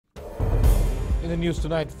In the news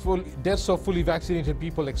tonight, deaths of fully vaccinated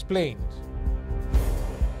people explained.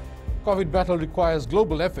 COVID battle requires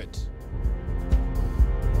global effort.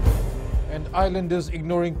 And islanders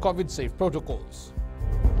ignoring COVID-safe protocols.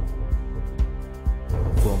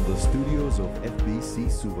 From the studios of FBC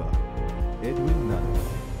Suva, Edwin Nana.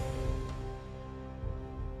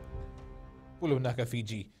 Pulunaka,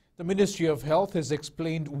 Fiji. The Ministry of Health has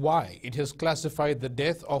explained why it has classified the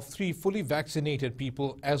death of 3 fully vaccinated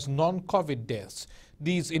people as non-COVID deaths.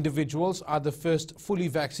 These individuals are the first fully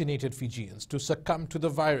vaccinated Fijians to succumb to the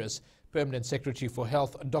virus. Permanent Secretary for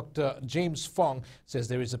Health Dr. James Fong says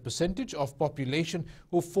there is a percentage of population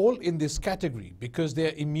who fall in this category because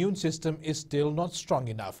their immune system is still not strong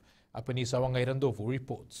enough. Apanisa Wangairandovu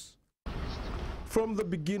reports. From the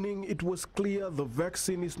beginning, it was clear the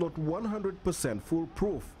vaccine is not 100%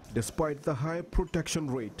 foolproof, despite the high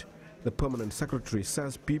protection rate. The Permanent Secretary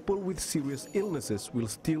says people with serious illnesses will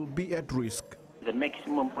still be at risk. The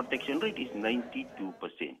maximum protection rate is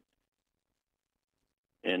 92%.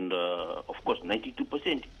 And of course,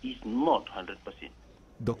 92% is not 100%.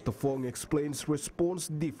 Dr. Fong explains response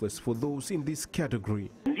differs for those in this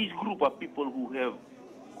category. In this group are people who have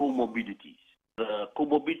comorbidities. The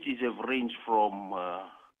comorbidities have ranged from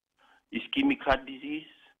ischemic heart disease,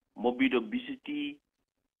 morbid obesity,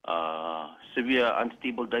 severe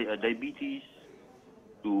unstable diabetes,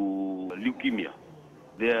 to leukemia.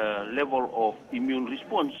 Their level of immune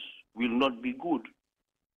response will not be good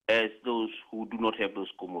as those who do not have those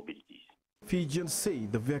comorbidities. Fijians say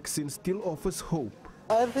the vaccine still offers hope.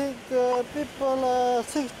 I think people are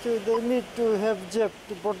sick too. They need to have jab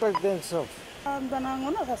to protect themselves. I'm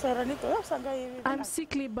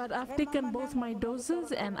sickly, but I've taken both my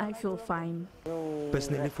doses and I feel fine.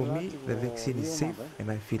 Personally, for me, the vaccine is safe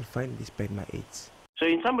and I feel fine despite my age. So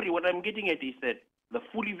in summary, what I'm getting at is that the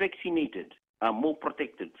fully vaccinated are more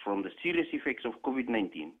protected from the serious effects of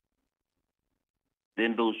COVID-19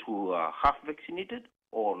 than those who are half vaccinated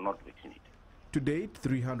or not vaccinated. To date,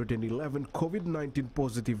 311 COVID-19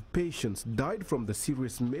 positive patients died from the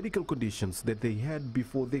serious medical conditions that they had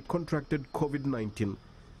before they contracted COVID-19.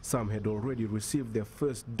 Some had already received their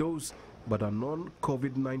first dose but are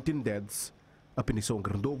non-COVID-19 deaths. Apinisong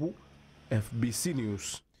Grandobu, FBC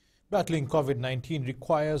News. Battling COVID-19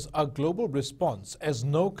 requires a global response as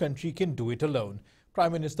no country can do it alone.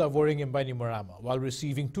 Prime Minister Voring Bainimarama, while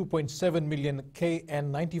receiving 2.7 million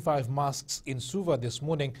KN95 masks in Suva this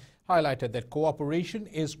morning, highlighted that cooperation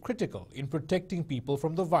is critical in protecting people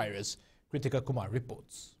from the virus. Kritika Kumar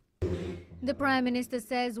reports. The Prime Minister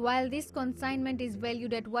says while this consignment is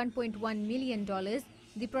valued at $1.1 million,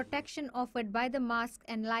 the protection offered by the mask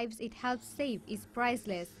and lives it helps save is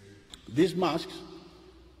priceless. These masks,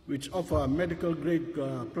 which offer medical-grade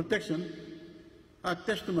protection, are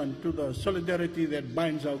testament to the solidarity that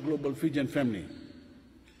binds our global Fijian family.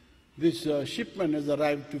 This shipment has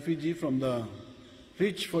arrived to Fiji from the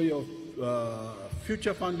Reach for Your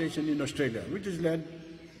Future Foundation in Australia, which is led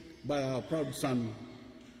by our proud son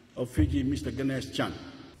of Fiji, Mr. Ganesh Chan.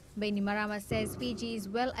 Bainimarama says Fiji is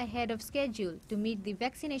well ahead of schedule to meet the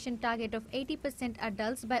vaccination target of 80%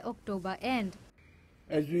 adults by October end.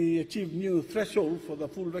 As we achieve new threshold for the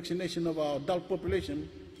full vaccination of our adult population,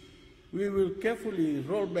 we will carefully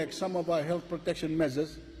roll back some of our health protection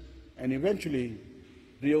measures and eventually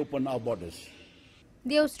reopen our borders.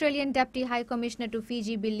 The Australian Deputy High Commissioner to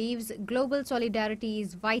Fiji believes global solidarity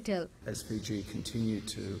is vital. As Fiji continue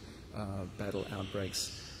to battle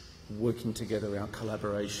outbreaks, working together, our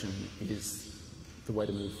collaboration is the way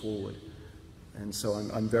to move forward. And so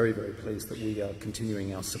I'm very, very pleased that we are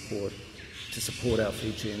continuing our support to support our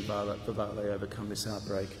Fijian while they overcome this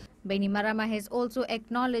outbreak. Bainimarama has also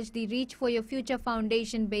acknowledged the Reach for Your Future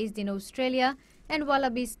Foundation based in Australia and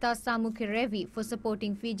Wallabista Samukerevi for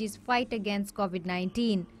supporting Fiji's fight against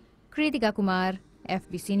COVID-19. Kritika Kumar,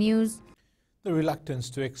 FBC News. The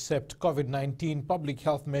reluctance to accept COVID-19 public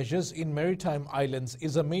health measures in maritime islands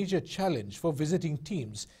is a major challenge for visiting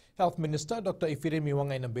teams. Health Minister Dr. Ifiremi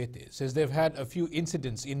Wangainabete says they've had a few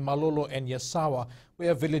incidents in Malolo and Yasawa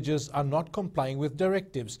where villagers are not complying with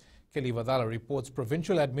directives. Kelly Vadala reports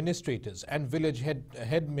provincial administrators and village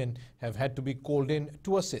headmen have had to be called in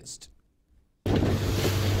to assist.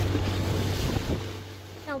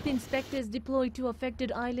 Health inspectors deployed to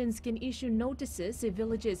affected islands can issue notices if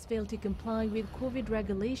villagers fail to comply with COVID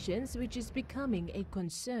regulations, which is becoming a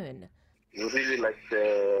concern. We really like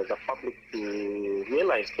the public to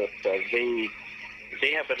realize that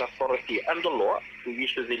they have an authority under law to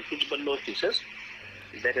issue the infringement notices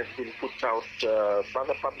that have been put out by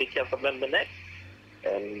the Public Health Amendment Act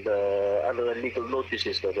and other legal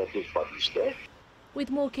notices that have been published there. With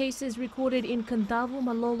more cases recorded in Kandavu,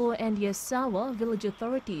 Malolo and Yasawa, village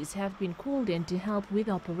authorities have been called in to help with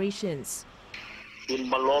operations. In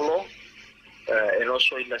Malolo and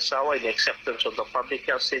also in Yasawa, in acceptance of the public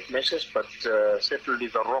health state measures, but certainly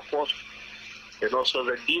the Rokos and also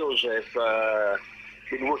the DOs have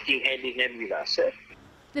been working hand in hand with us.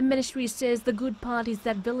 The ministry says the good part is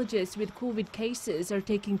that villages with COVID cases are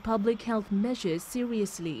taking public health measures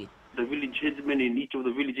seriously. The village headsmen in each of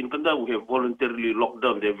the villages in Kandavu have voluntarily locked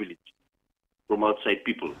down their village from outside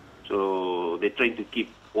people. So they're trying to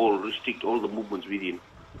restrict all the movements within.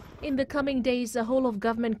 In the coming days, the whole of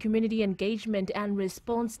government community engagement and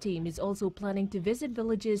response team is also planning to visit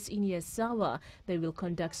villages in Yasawa. They will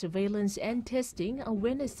conduct surveillance and testing,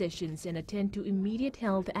 awareness sessions and attend to immediate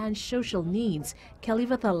health and social needs. Kelly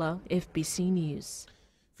Vathala, FBC News.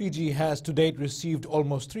 Fiji has to date received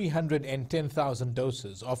almost 310,000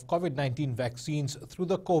 doses of COVID-19 vaccines through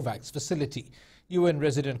the COVAX facility. UN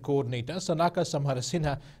Resident Coordinator Sanaka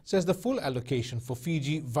Samarasinha says the full allocation for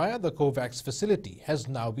Fiji via the COVAX facility has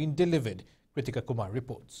now been delivered. Kritika Kumar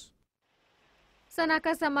reports.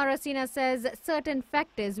 Sanaka Samarasinha says certain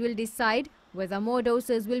factors will decide whether more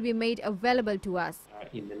doses will be made available to us.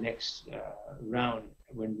 In the next round,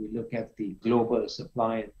 when we look at the global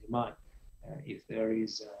supply and demand, if there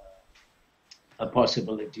is a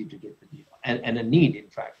possibility to get the and a need, in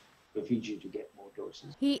fact, for Fiji to get more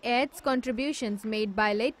doses. He adds contributions made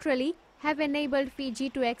bilaterally have enabled Fiji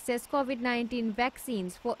to access COVID-19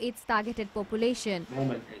 vaccines for its targeted population. At the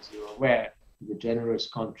moment, as you're aware, the generous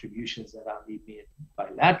contributions that are being made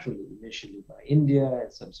bilaterally, initially by India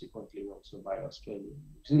and subsequently also by Australia and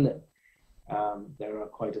New Zealand, there are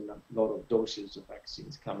quite a lot of doses of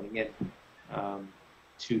vaccines coming in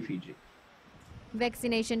to Fiji.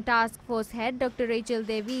 Vaccination Task Force head Dr. Rachel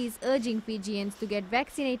Devi is urging Fijians to get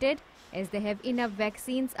vaccinated as they have enough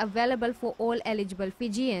vaccines available for all eligible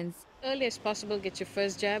Fijians. Early as possible, get your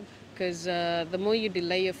first jab, because the more you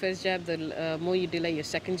delay your first jab, the more you delay your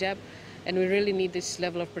second jab, and we really need this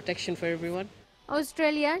level of protection for everyone.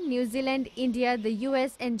 Australia, New Zealand, India, the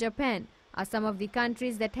US and Japan are some of the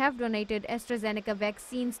countries that have donated AstraZeneca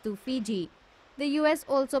vaccines to Fiji. The US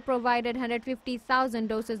also provided 150,000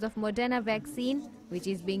 doses of Moderna vaccine, which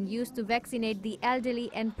is being used to vaccinate the elderly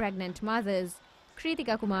and pregnant mothers.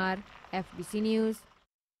 Kritika Kumar, FBC News.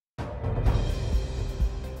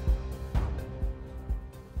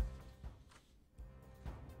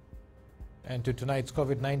 And to tonight's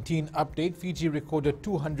COVID-19 update, Fiji recorded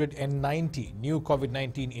 290 new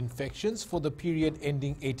COVID-19 infections for the period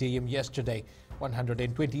ending 8 a.m. yesterday.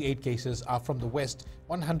 128 cases are from the west,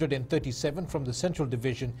 137 from the central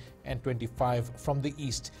division and 25 from the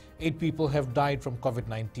east. 8 people have died from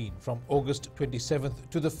COVID-19 from August 27th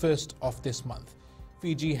to the 1st of this month.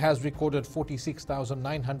 Fiji has recorded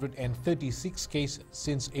 46,936 cases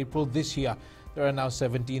since April this year. There are now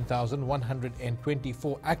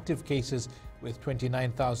 17,124 active cases with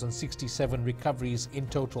 29,067 recoveries in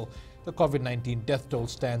total. The COVID-19 death toll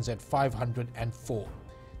stands at 504.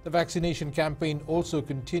 The vaccination campaign also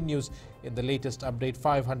continues. In the latest update,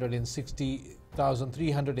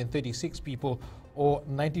 560,336 people, or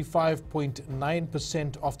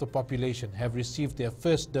 95.9% of the population, have received their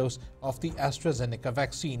first dose of the AstraZeneca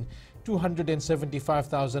vaccine.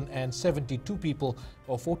 275,072 people,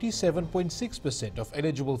 or 47.6% of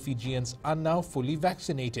eligible Fijians, are now fully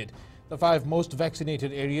vaccinated. The 5 most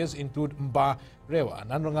vaccinated areas include Mba, Rewa,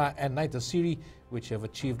 Nanranga and Naitasiri, which have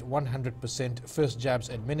achieved 100% first jabs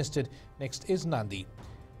administered. Next is Nandi.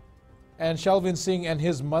 And Shalvin Singh and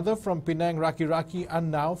his mother from Penang, Raki are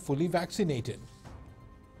now fully vaccinated.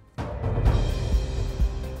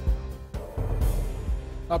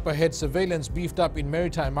 Up ahead, surveillance beefed up in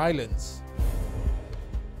maritime islands.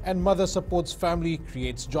 And mother supports family,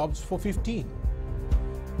 creates jobs for 15.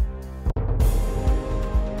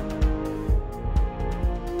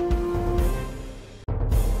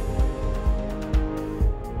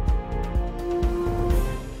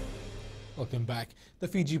 Welcome back. The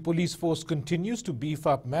Fiji police force continues to beef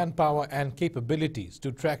up manpower and capabilities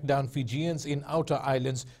to track down Fijians in outer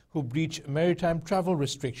islands who breach maritime travel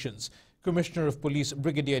restrictions. Commissioner of Police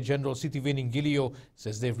Brigadier General Sitiveni Gilio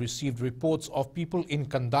says they've received reports of people in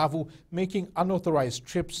Kandavu making unauthorized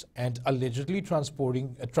trips and allegedly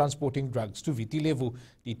transporting drugs to Viti Levu.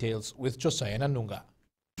 Details with Josiah Nanunga.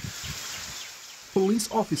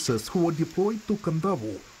 Police officers who were deployed to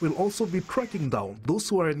Kandavu will also be tracking down those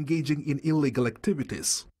who are engaging in illegal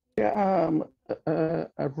activities. There are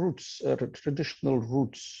routes, traditional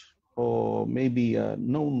routes, or maybe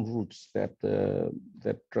known routes that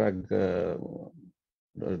drug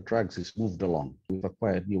drugs is moved along. We've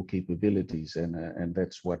acquired new capabilities, and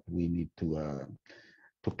that's what we need to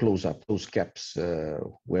close up those gaps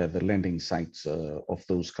where the landing sites of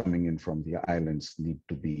those coming in from the islands need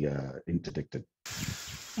to be interdicted.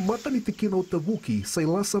 Maternity Kino Tabuki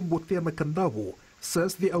Sailasa Botena Kandavo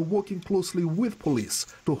says they are working closely with police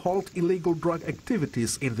to halt illegal drug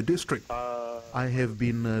activities in the district. I have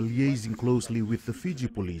been liaising closely with the Fiji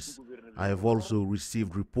police. I have also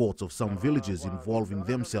received reports of some villages involving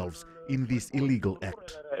themselves in this illegal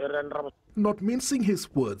act. Not mincing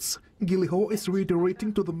his words, Giliho is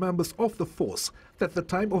reiterating to the members of the force that the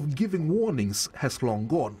time of giving warnings has long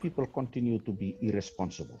gone. People continue to be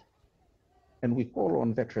irresponsible. And we call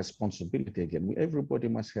on that responsibility again. Everybody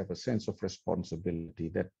must have a sense of responsibility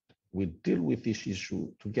that we deal with this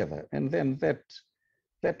issue together. And then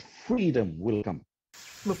that freedom will come.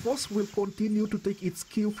 The force will continue to take its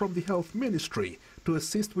cue from the Health Ministry to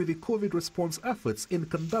assist with the COVID response efforts in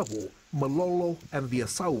Kandavo, Malolo and the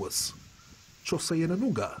Asawas. Jose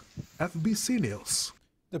Nanuga, FBC News.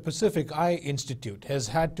 The Pacific Eye Institute has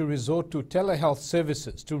had to resort to telehealth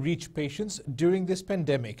services to reach patients during this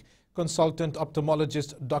pandemic. Consultant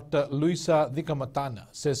ophthalmologist Dr. Luisa Dikamatana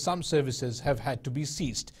says some services have had to be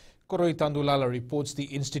ceased. Koroi Tandulala reports the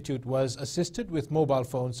institute was assisted with mobile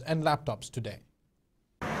phones and laptops today.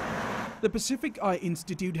 The Pacific Eye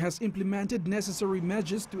Institute has implemented necessary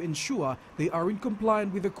measures to ensure they are in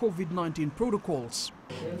compliance with the COVID-19 protocols.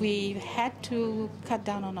 We had to cut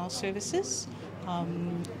down on our services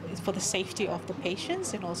for the safety of the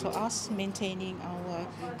patients and also us maintaining our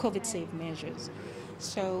COVID-safe measures.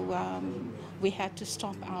 So we had to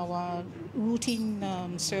stop our routine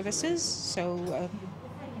services. So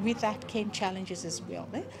with that came challenges as well.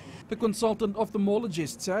 The consultant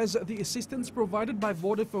ophthalmologist says the assistance provided by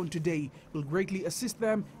Vodafone today will greatly assist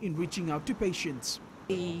them in reaching out to patients.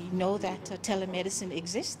 We know that telemedicine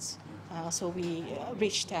exists, so we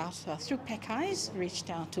reached out through PEC-Eyes, reached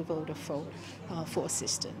out to Vodafone for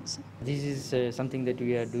assistance. This is something that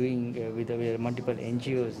we are doing with our multiple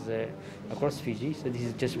NGOs across Fiji. So this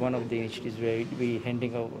is just one of the initiatives where we are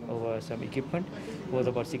handing over some equipment worth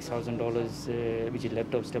about $6,000, which is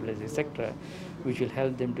laptop stabilizers, etc., which will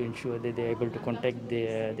help them to ensure that they are able to contact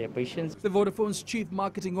their patients. The Vodafone's chief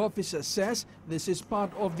marketing officer says this is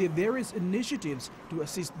part of their various initiatives to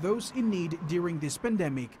assist those in need during this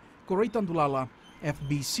pandemic. Koroi Tandulala,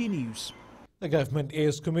 FBC News. The government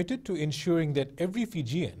is committed to ensuring that every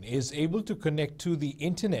Fijian is able to connect to the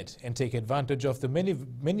internet and take advantage of the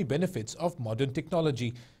many benefits of modern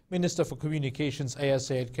technology. Minister for Communications Aya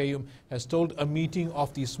Syed Kayum has told a meeting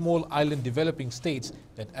of the small island developing states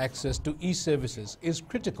that access to e-services is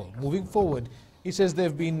critical moving forward. He says there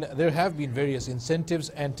have been various incentives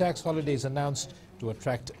and tax holidays announced to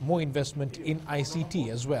attract more investment in ICT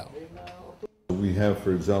as well. We have,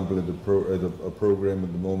 for example, a program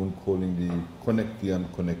at the moment calling the Connect the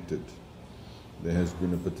Unconnected. There has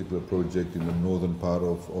been a particular project in the northern part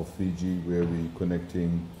of Fiji where we're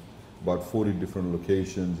connecting about 40 different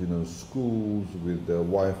locations, schools with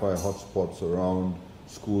Wi-Fi hotspots around,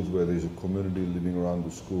 schools where there's a community living around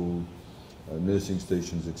the school, nursing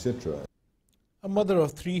stations, etc. A mother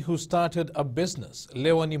of three who started a business,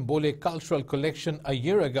 Lewanimbole Cultural Collection, a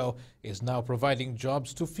year ago, is now providing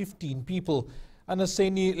jobs to 15 people.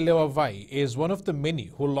 Anaseni Lewavai is one of the many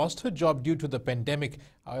who lost her job due to the pandemic.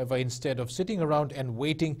 However, instead of sitting around and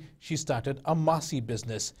waiting, she started a Masi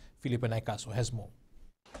business. Philippa Naikaso has more.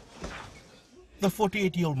 The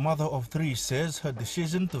 48-year-old mother of three says her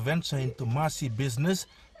decision to venture into Masi business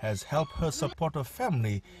has helped her support her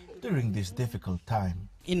family during this difficult time.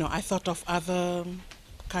 I thought of other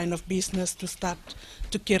kind of business to start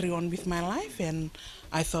to carry on with my life, and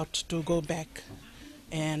I thought to go back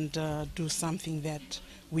and do something that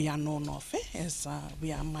we are known of as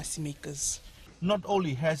we are Masi makers. Not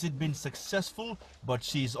only has it been successful, but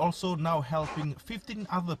she is also now helping 15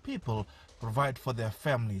 other people provide for their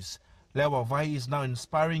families. Lewavai is now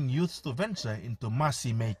inspiring youths to venture into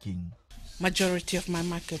Masi making. Majority of my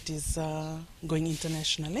market is going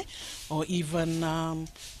internationally, or even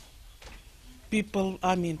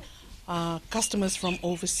customers from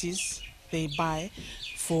overseas, they buy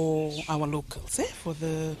for our locals, for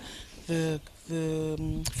the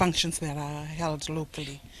functions that are held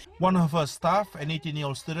locally. One of her staff, an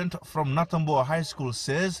 18-year-old student from Natamboa High School,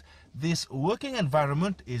 says this working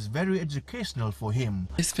environment is very educational for him.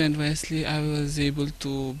 I spent wisely. I was able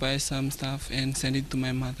to buy some stuff and send it to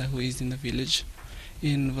my mother, who is in the village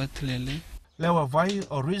in Vatulele. Lewavai,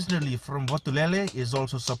 originally from Vatulele, is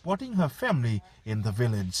also supporting her family in the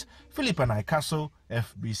village. Philippa Naikaso,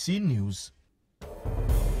 FBC News.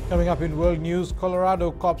 Coming up in world news,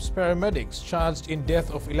 Colorado cops paramedics charged in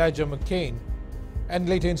death of Elijah McCain. And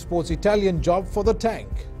later in sports, Italian job for the tank.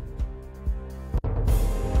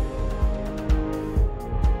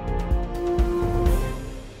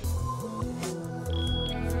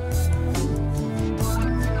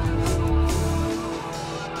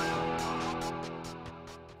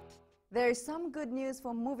 There is some good news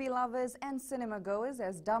for movie lovers and cinema goers,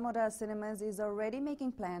 as Damodar Cinemas is already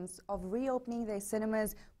making plans of reopening their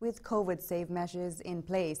cinemas with COVID-safe measures in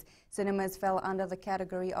place. Cinemas fell under the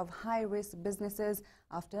category of high-risk businesses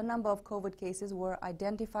after a number of COVID cases were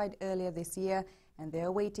identified earlier this year, and they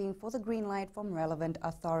are waiting for the green light from relevant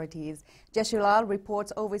authorities. Jeshulal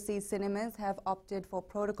reports overseas cinemas have opted for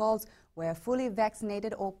protocols where fully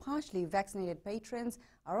vaccinated or partially vaccinated patrons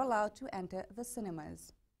are allowed to enter the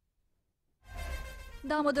cinemas.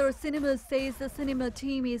 Damodar Cinemas says the cinema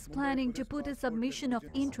team is planning to put a submission of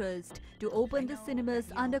interest to open the cinemas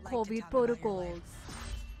under COVID protocols.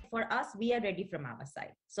 For us, we are ready from our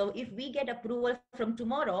side. So if we get approval from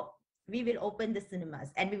tomorrow, we will open the cinemas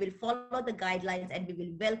and we will follow the guidelines and we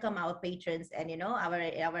will welcome our patrons and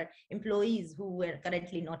our employees who we're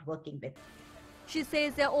currently not working with. She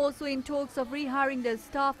says they're also in talks of rehiring their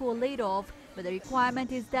staff who are laid off, but the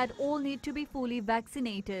requirement is that all need to be fully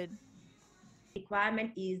vaccinated.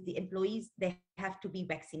 Requirement is the employees, they have to be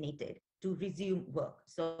vaccinated to resume work.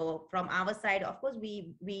 So from our side, of course,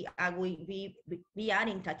 we are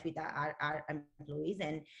in touch with our employees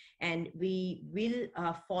and we will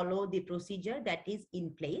follow the procedure that is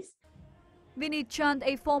in place. Vinit Chand,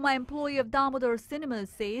 a former employee of Damodar Cinemas,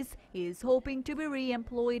 says he is hoping to be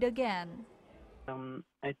re-employed again.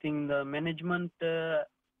 I think the management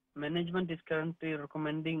is currently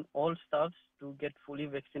recommending all staffs to get fully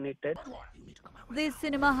vaccinated. This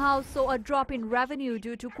cinema house saw a drop in revenue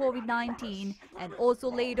due to COVID-19 and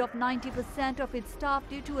also laid off 90% of its staff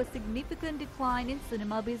due to a significant decline in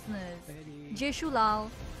cinema business.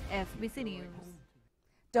 Jeshulal, FBC News.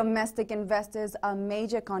 Domestic investors are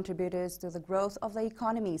major contributors to the growth of the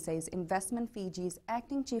economy, says Investment Fiji's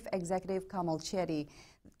Acting Chief Executive Kamal Chetty.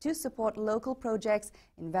 To support local projects,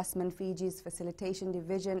 Investment Fiji's Facilitation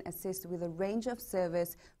Division assists with a range of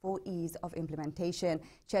service for ease of implementation.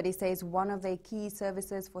 Chetty says one of their key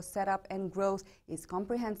services for setup and growth is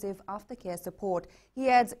comprehensive aftercare support. He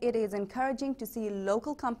adds it is encouraging to see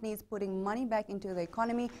local companies putting money back into the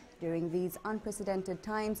economy during these unprecedented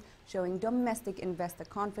times, showing domestic investor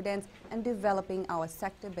confidence and developing our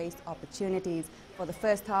sector-based opportunities. For the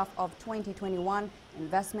first half of 2021,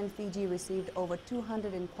 Investment Fiji received over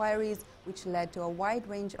 200 inquiries, which led to a wide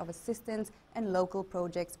range of assistance and local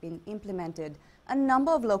projects being implemented. A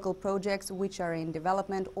number of local projects which are in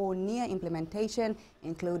development or near implementation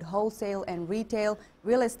include wholesale and retail,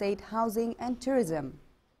 real estate, housing and tourism.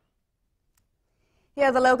 Here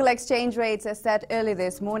are the local exchange rates as set early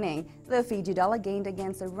this morning. The Fiji dollar gained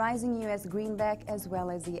against the rising US greenback as well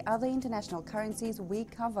as the other international currencies we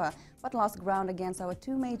cover, but lost ground against our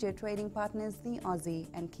two major trading partners, the Aussie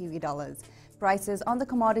and Kiwi dollars. Prices on the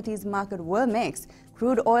commodities market were mixed.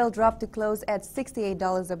 Crude oil dropped to close at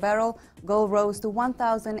 $68 a barrel, gold rose to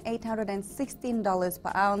 $1,816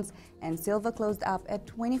 per ounce, and silver closed up at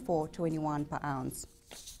 $24.21 per ounce.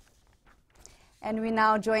 And we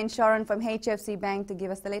now join Sharon from HFC Bank to give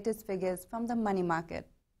us the latest figures from the money market.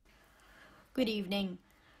 Good evening.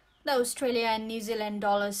 The Australia and New Zealand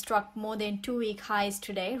dollars struck more than 2-week highs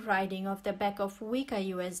today, riding off the back of weaker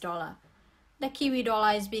US dollar. The Kiwi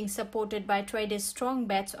dollar is being supported by traders' strong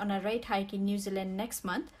bets on a rate hike in New Zealand next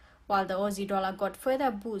month, while the Aussie dollar got further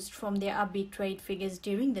boost from their upbeat trade figures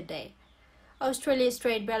during the day. Australia's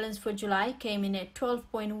trade balance for July came in at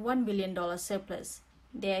 $12.1 billion surplus.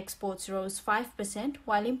 Their exports rose 5%,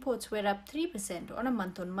 while imports were up 3% on a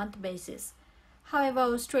month-on-month basis. However,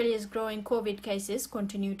 Australia's growing COVID cases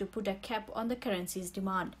continue to put a cap on the currency's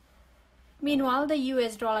demand. Meanwhile, the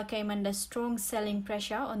US dollar came under strong selling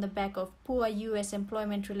pressure on the back of poor US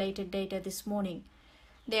employment-related data this morning.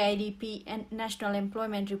 The IDP and National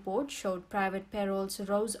Employment Report showed private payrolls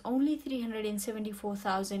rose only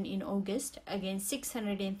 374,000 in August against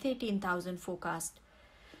 613,000 forecast.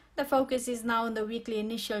 The focus is now on the weekly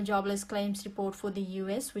initial jobless claims report for the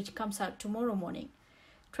US, which comes out tomorrow morning.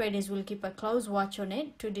 Traders will keep a close watch on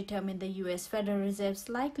it to determine the US Federal Reserve's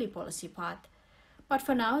likely policy path. But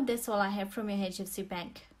for now, that's all I have from your HFC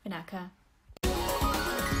Bank. Vinaka.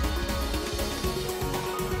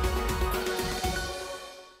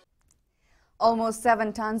 Almost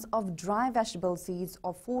 7 tons of dry vegetable seeds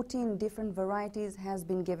of 14 different varieties has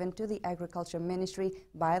been given to the Agriculture Ministry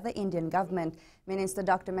by the Indian government. Minister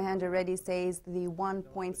Dr. Mahendra Reddy says the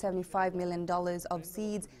 $1.75 million of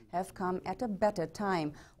seeds have come at a better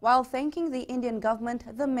time. While thanking the Indian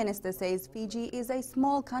government, the minister says Fiji is a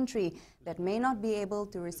small country that may not be able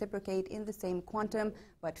to reciprocate in the same quantum,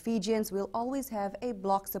 but Fijians will always have a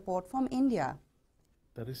bloc support from India.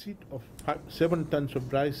 The receipt of 7 tons of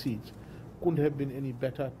dry seeds couldn't have been any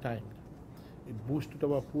better timed. It boosted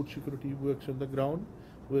our food security works on the ground.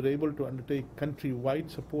 We were able to undertake country-wide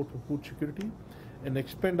support for food security and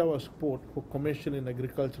expand our support for commercial and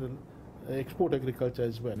agricultural, export agriculture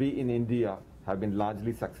as well. We in India have been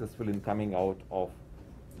largely successful in coming out of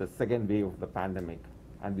the second wave of the pandemic,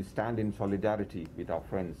 and we stand in solidarity with our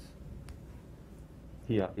friends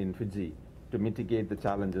here in Fiji to mitigate the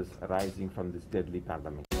challenges arising from this deadly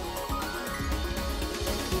pandemic.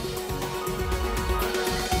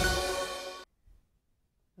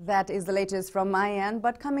 That is the latest from my end,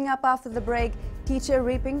 but coming up after the break, teacher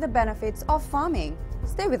reaping the benefits of farming.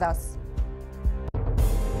 Stay with us.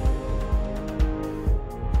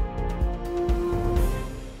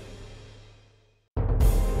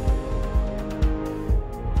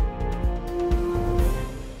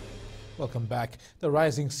 Welcome back. The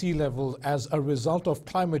rising sea level as a result of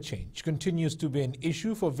climate change continues to be an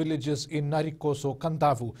issue for villagers in Narikoso,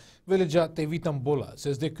 Kandavu. Villager Tevitambola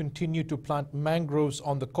says they continue to plant mangroves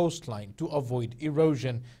on the coastline to avoid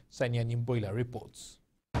erosion. Sanya Nimboila reports.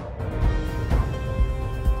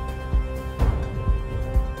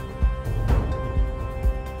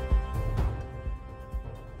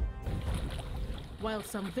 While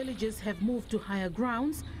some villages have moved to higher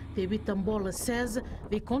grounds, Tevitambola says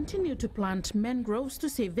they continue to plant mangroves to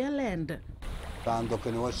save their land.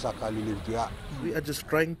 We are just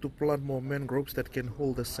trying to plant more mangroves that can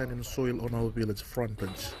hold the sand and soil on our village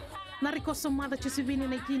frontage. Narikoso mother Chisivini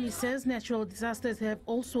Naikini says natural disasters have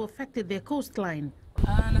also affected their coastline.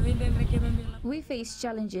 We face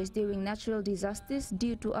challenges during natural disasters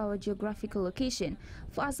due to our geographical location.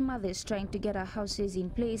 For us mothers, trying to get our houses in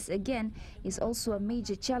place again is also a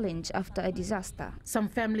major challenge after a disaster. Some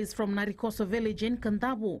families from Narikoso village in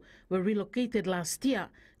Kandavu were relocated last year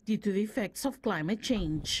due to the effects of climate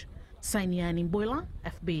change. Sainia Nimboila,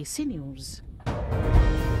 FBC News.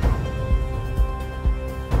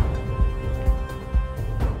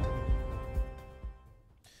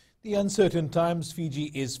 The uncertain times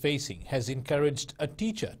Fiji is facing has encouraged a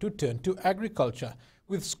teacher to turn to agriculture.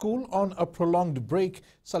 With school on a prolonged break,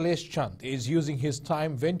 Salesh Chand is using his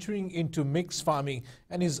time venturing into mixed farming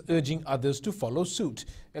and is urging others to follow suit.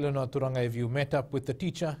 Eleanor Turangaivu met up with the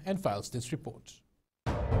teacher and files this report.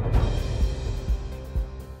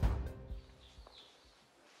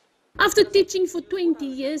 After teaching for 20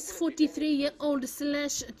 years, 43-year-old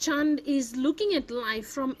Salesh Chand is looking at life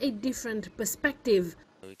from a different perspective.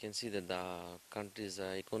 We can see that the country's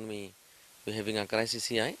economy, we're having a crisis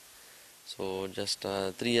here. So just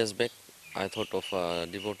 3 years back, I thought of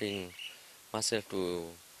devoting myself to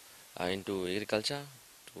into agriculture,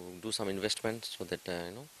 to do some investment so that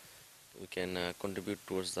we can contribute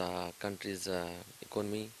towards the country's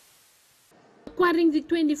economy. Acquiring the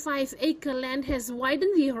 25-acre land has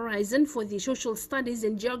widened the horizon for the social studies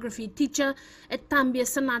and geography teacher at Tambia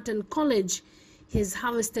Sanatan College. He has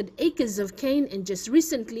harvested acres of cane and just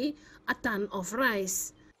recently a ton of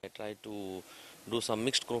rice. I try to do some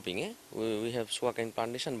mixed cropping. We have sugarcane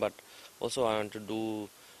plantation, but also I want to do.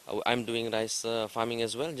 I'm doing rice farming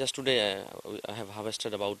as well. Just today I have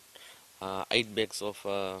harvested about 8 bags of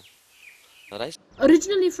rice.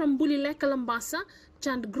 Originally from Bulileka, Lambasa,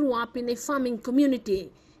 Chand grew up in a farming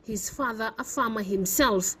community. His father a farmer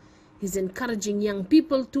himself. He's encouraging young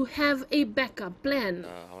people to have a backup plan.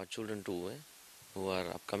 Our children too, who are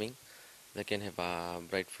upcoming, they can have a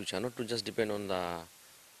bright future, not to just depend on the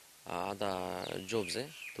other jobs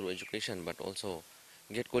through education, but also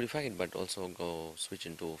get qualified, but also go switch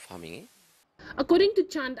into farming. According to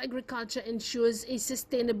Chand, agriculture ensures a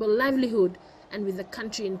sustainable livelihood, and with the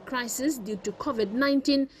country in crisis due to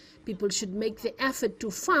COVID-19, people should make the effort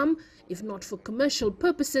to farm, if not for commercial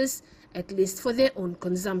purposes, at least for their own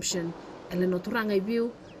consumption. Eleanor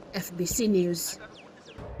Turangaivu, FBC News.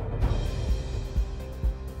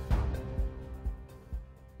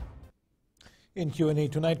 In Q&A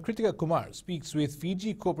tonight, Kritika Kumar speaks with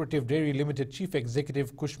Fiji Cooperative Dairy Limited Chief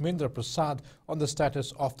Executive Kushmendra Prasad on the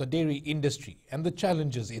status of the dairy industry and the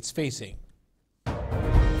challenges it's facing.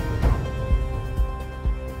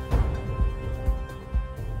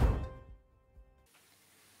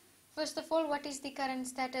 First of all, what is the current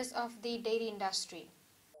status of the dairy industry?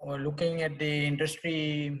 looking at the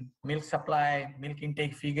industry milk supply, milk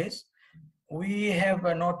intake figures, we have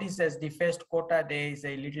noticed as the first quarter there is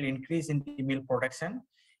a little increase in the milk production,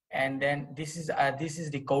 and then this is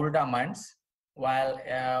the colder months. While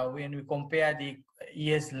when we compare the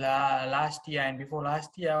years last year and before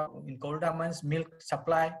last year, in colder months, milk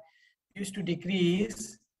supply used to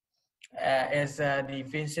decrease as the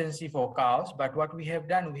efficiency for cows. But what we have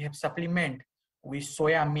done, we have supplement with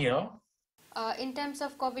soya meal. In terms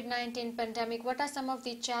of COVID-19 pandemic, what are some of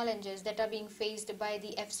the challenges that are being faced by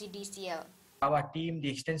the FCDCL? Our team, the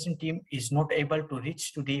extension team, is not able to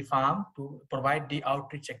reach to the farm to provide the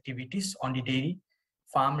outreach activities on the dairy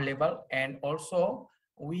farm level, and also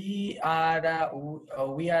we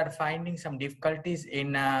are finding some difficulties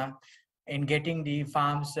in getting the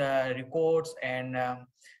farm's records and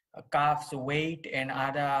calves weight and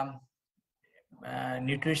other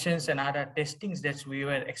nutritions and other testings that we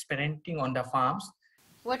were experimenting on the farms.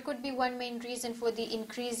 What could be one main reason for the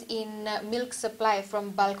increase in milk supply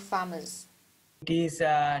from bulk farmers? It is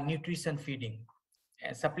nutrition feeding.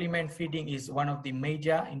 Supplement feeding is one of the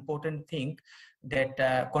major important things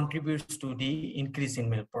that contributes to the increase in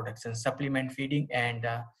milk production. Supplement feeding and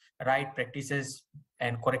right practices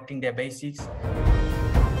and correcting their basics.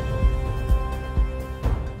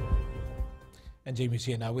 And Jamie's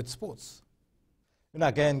here now with sports.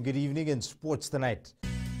 Again, good evening in sports tonight.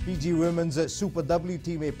 Fiji Women's Super W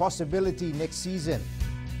team a possibility next season.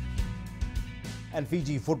 And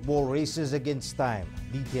Fiji football races against time.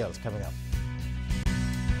 Details coming up.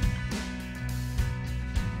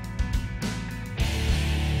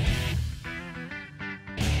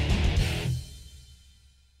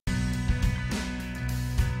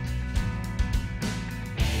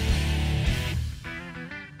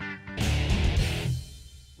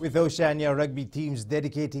 With Oceania rugby teams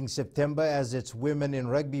dedicating September as its Women in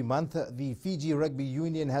Rugby Month, the Fiji Rugby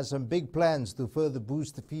Union has some big plans to further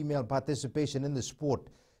boost female participation in the sport.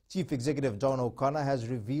 Chief Executive John O'Connor has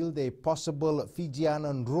revealed a possible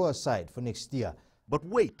Fijiana Ndrua side for next year. But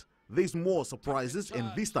wait, there's more surprises,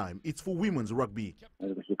 and this time it's for women's rugby.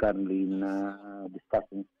 We're currently in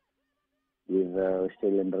discussions with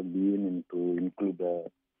Australian Rugby Union to include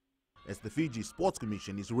as the Fiji Sports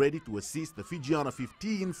Commission is ready to assist the Fijiana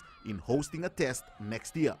 15s in hosting a test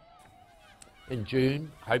next year. In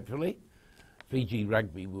June, hopefully, Fiji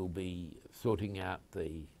Rugby will be sorting out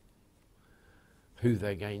who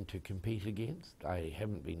they're going to compete against. They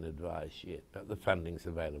haven't been advised yet, but the funding's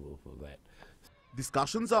available for that.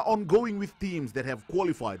 Discussions are ongoing with teams that have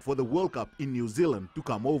qualified for the World Cup in New Zealand to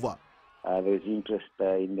come over. There's interest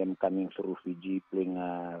in them coming through Fiji, playing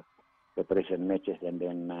preparation matches, and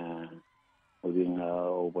then moving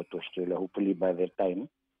over to Australia, hopefully by that time.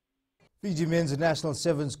 Fiji men's national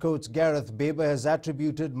sevens coach Gareth Baber has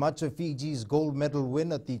attributed much of Fiji's gold medal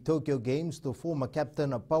win at the Tokyo Games to former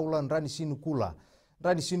captain Paula Ranisinukula.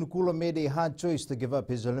 Ranisinukula made a hard choice to give up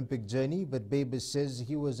his Olympic journey, but Baber says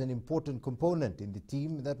he was an important component in the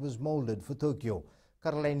team that was molded for Tokyo.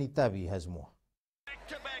 Karlaini Tavi has more.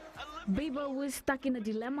 Baber was stuck in a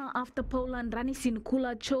dilemma after Paula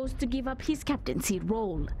Ranisinukula chose to give up his captaincy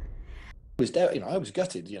role. I was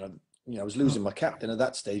gutted, I was losing my captain at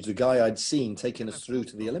that stage, the guy I'd seen taking us through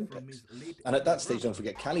to the Olympics. And at that stage, don't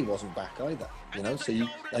forget, Kali wasn't back either, so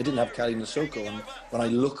I didn't have Kali Nasoko. And when I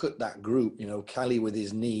look at that group, Kali with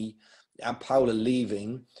his knee, and Paula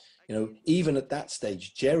leaving, even at that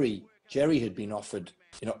stage, Jerry had been offered,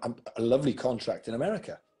 a lovely contract in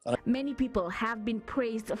America. Many people have been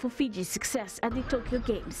praised for Fiji's success at the Tokyo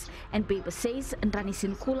Games, and Baber says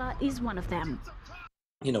Ranisinukula is one of them.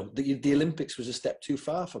 The Olympics was a step too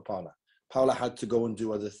far for Paula. Paula had to go and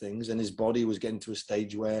do other things, and his body was getting to a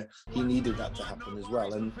stage where he needed that to happen as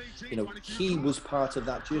well. And, he was part of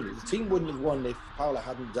that journey. The team wouldn't have won if Paula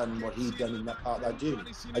hadn't done what he'd done in that part of that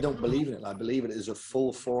journey. I don't believe in it. I believe it is a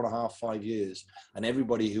full 4.5, 5 years. And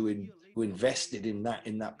everybody who invested in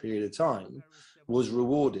that period of time was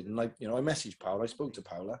rewarded. And I messaged Paula, I spoke to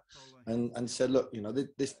Paula and said, look,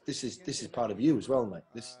 this is part of you as well, mate.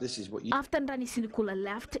 This is what you... After Ranisinukula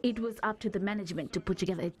left, it was up to the management to put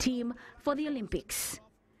together a team for the Olympics.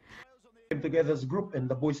 Came together as a group and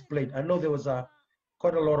the boys played. I know there was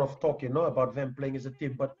quite a lot of talk, about them playing as a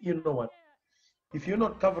team, but you know what? If you're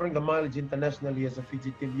not covering the mileage internationally as a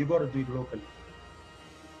Fiji team, you got to do it locally.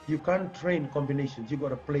 You can't train combinations, you got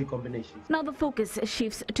to play combinations. Now the focus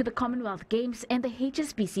shifts to the Commonwealth Games and the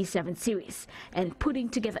HSBC 7 Series and putting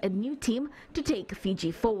together a new team to take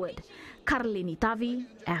Fiji forward. Karlaini Tavi,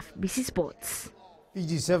 FBC Sports.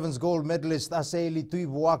 Fiji Sevens gold medalist Asaeli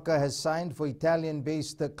Tuivuaka has signed for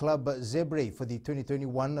Italian-based club Zebre for the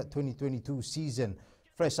 2021-2022 season.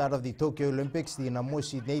 Fresh out of the Tokyo Olympics, the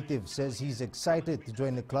Namosi native says he's excited to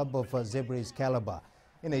join a club of Zebre's caliber.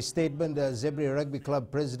 In a statement, Zebre Rugby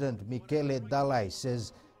Club President Michele Dalai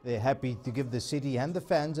says they're happy to give the city and the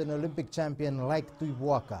fans an Olympic champion like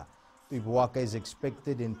Tuipuaka. Tuipuaka is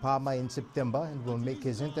expected in Parma in September and will make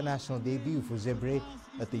his international debut for Zebre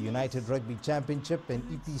at the United Rugby Championship and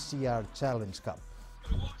EPCR Challenge Cup.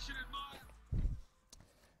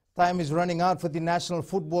 Time is running out for the national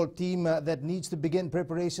football team that needs to begin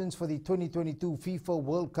preparations for the 2022 FIFA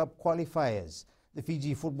World Cup qualifiers. The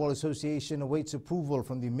Fiji Football Association awaits approval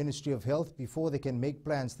from the Ministry of Health before they can make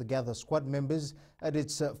plans to gather squad members at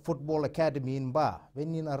its football academy in Ba.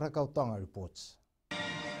 Venina Rakautonga reports.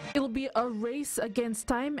 It'll be a race against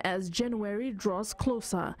time as January draws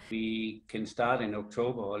closer. We can start in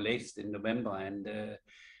October or latest in November, and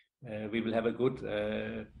we will have a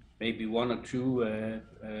good maybe 1 or 2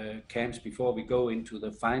 camps before we go into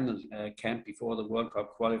the final camp before the World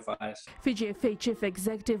Cup qualifiers. Fiji FA Chief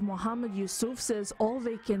Executive Mohammed Yusuf says all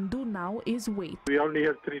they can do now is wait. We only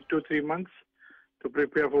have 2-3 months to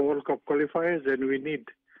prepare for World Cup qualifiers, and we need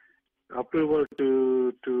approval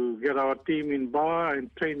to get our team in Ba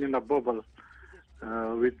and train in a bubble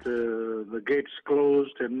with the gates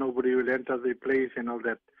closed and nobody will enter the place and all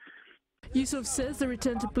that. Yusuf says the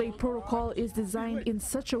return to play protocol is designed in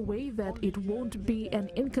such a way that it won't be an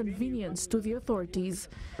inconvenience to the authorities.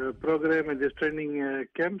 The program and this training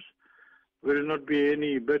camps will not be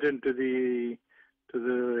any burden to the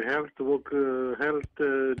health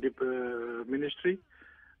ministry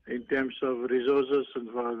in terms of resources and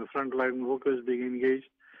for the frontline workers being engaged.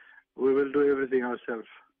 We will do everything ourselves.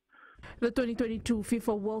 The 2022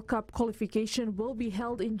 FIFA World Cup qualification will be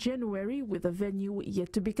held in January with a venue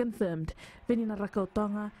yet to be confirmed. Venina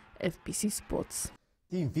Rakautonga, FBC Sports.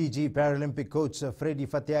 Team Fiji Paralympic coach Freddie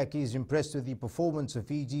Fatiaki is impressed with the performance of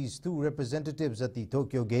Fiji's 2 representatives at the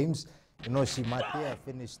Tokyo Games. Inoshi Matea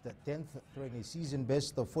finished 10th, throwing a season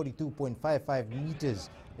best of 42.55 meters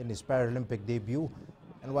in his Paralympic debut.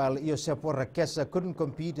 And while Iosepo Rakesa couldn't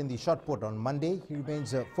compete in the shot put on Monday, he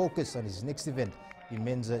remains focused on his next event, the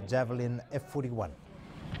men's javelin F41.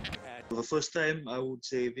 For the first time, I would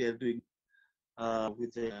say they are doing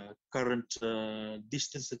with the current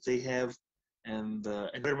distance that they have and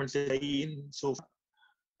the environment they're in. So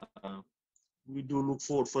we do look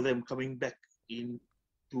forward for them coming back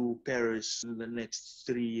into Paris in the next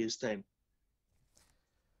 3 years' time.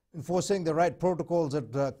 Enforcing the right protocols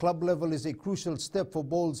at club level is a crucial step for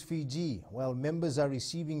Bowls Fiji. While members are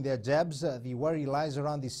receiving their jabs, the worry lies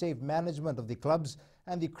around the safe management of the clubs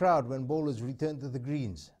and the crowd when bowlers return to the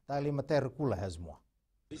greens. Tali Materakula has more.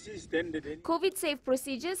 COVID-safe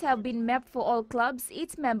procedures have been mapped for all clubs,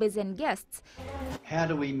 its members and guests. How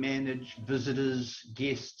do we manage visitors,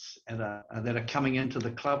 guests that are coming into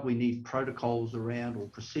the club? We need protocols around or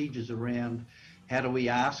procedures around. How do we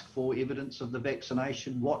ask for evidence of the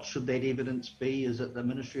vaccination? What should that evidence be? Is it the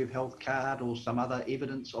Ministry of Health card or some other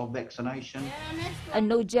evidence of vaccination? A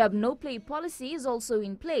no jab, no play policy is also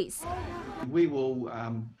in place. We will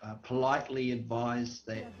politely advise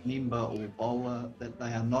that member or bowler that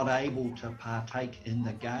they are not able to partake in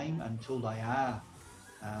the game until they are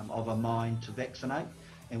of a mind to vaccinate.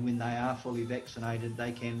 And when they are fully vaccinated,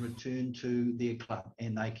 they can return to their club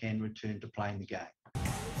and they can return to playing the game.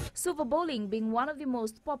 Silver Bowling, being one of the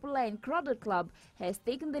most popular and crowded club, has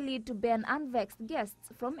taken the lead to ban unvaxxed guests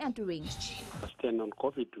from entering. Stand on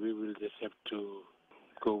COVID, we will just have to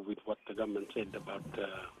go with what the government said about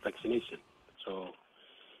vaccination. So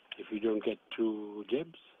if you don't get 2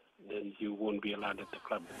 jabs, then you won't be allowed at the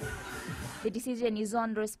club. The decision is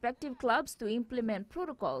on respective clubs to implement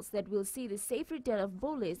protocols that will see the safe return of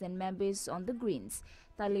bowlers and members on the greens.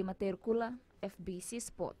 Tali Materkula, FBC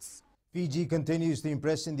Sports. Fiji continues to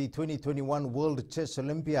impress in the 2021 World Chess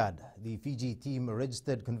Olympiad. The Fiji team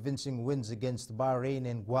registered convincing wins against Bahrain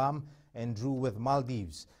and Guam and drew with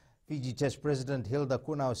Maldives. Fiji chess president Hilda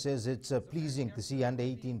Kunau says it's pleasing to see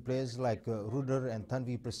under-18 players like Ruder and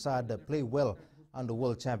Tanvi Prasad play well under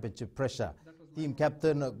World Championship pressure. Team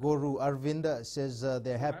captain Goru Arvind says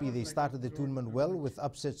they're happy they started the tournament well with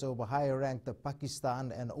upsets over higher-ranked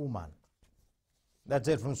Pakistan and Oman. That's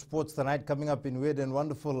it from Sports Tonight. Coming up in Weird and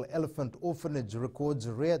Wonderful, Elephant Orphanage records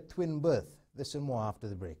rare twin birth. This and more after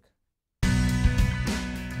the break.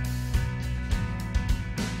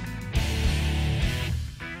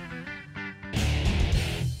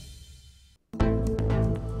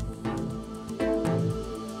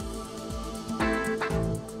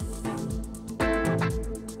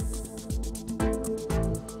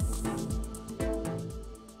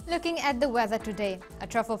 Looking at the weather today, a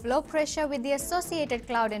trough of low pressure with the associated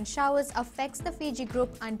cloud and showers affects the Fiji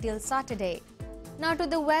group until Saturday. Now to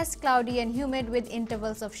the west, cloudy and humid with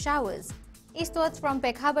intervals of showers. Eastwards from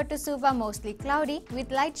Pekhabar to Suva, mostly cloudy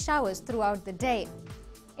with light showers throughout the day.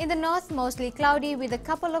 In the north, mostly cloudy with a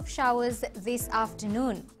couple of showers this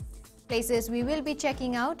afternoon. Places we will be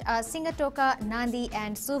checking out are Singatoka, Nandi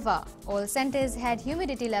and Suva. All centres had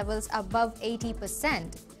humidity levels above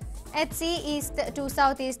 80%. At sea, east to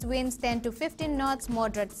southeast winds 10 to 15 knots,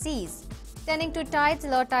 moderate seas. Turning to tides,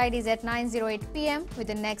 low tide is at 9:08 p.m. with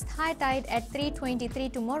the next high tide at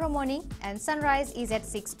 3:23 tomorrow morning and sunrise is at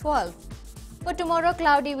 6:12. For tomorrow,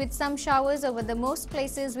 cloudy with some showers over the most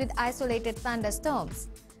places with isolated thunderstorms.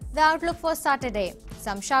 The outlook for Saturday,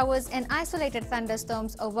 some showers and isolated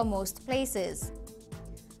thunderstorms over most places.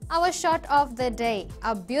 Our shot of the day,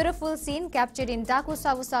 a beautiful scene captured in Daku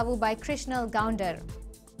Savu Savu by Krishnal Gounder.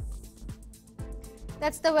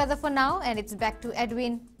 That's the weather for now, and it's back to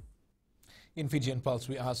Edwin. In Fijian Pulse,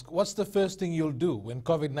 we ask, what's the first thing you'll do when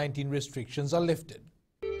COVID-19 restrictions are lifted?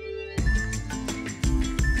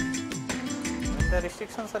 When the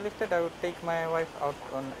restrictions are lifted, I would take my wife out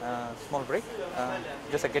on a small break,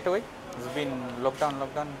 just a getaway. It's been lockdown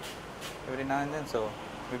every now and then, so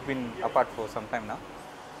we've been apart for some time now.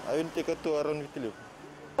 I will take a tour around Wikilow.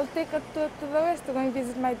 I'll take a tour to the west to go and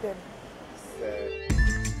visit my dad.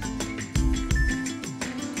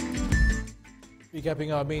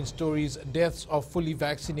 Recapping our main stories, deaths of fully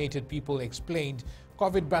vaccinated people explained,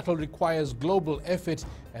 COVID battle requires global effort,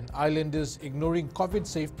 and islanders ignoring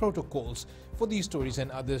COVID-safe protocols. For these stories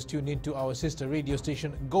and others, tune in to our sister radio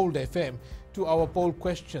station Gold FM. To our poll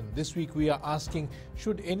question, this week we are asking,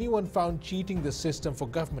 should anyone found cheating the system for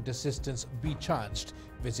government assistance be charged?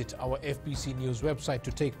 Visit our FBC News website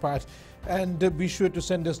to take part, and be sure to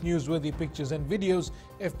send us newsworthy pictures and videos,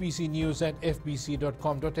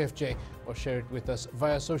 fbcnews@fbc.com.fj, or share it with us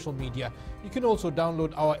via social media. You can also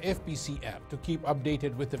download our FBC app to keep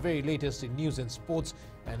updated with the very latest in news and sports,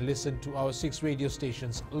 and listen to our 6 radio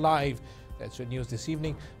stations live. That's your news this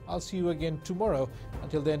evening. I'll see you again tomorrow.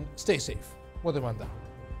 Until then, stay safe. Modemanda.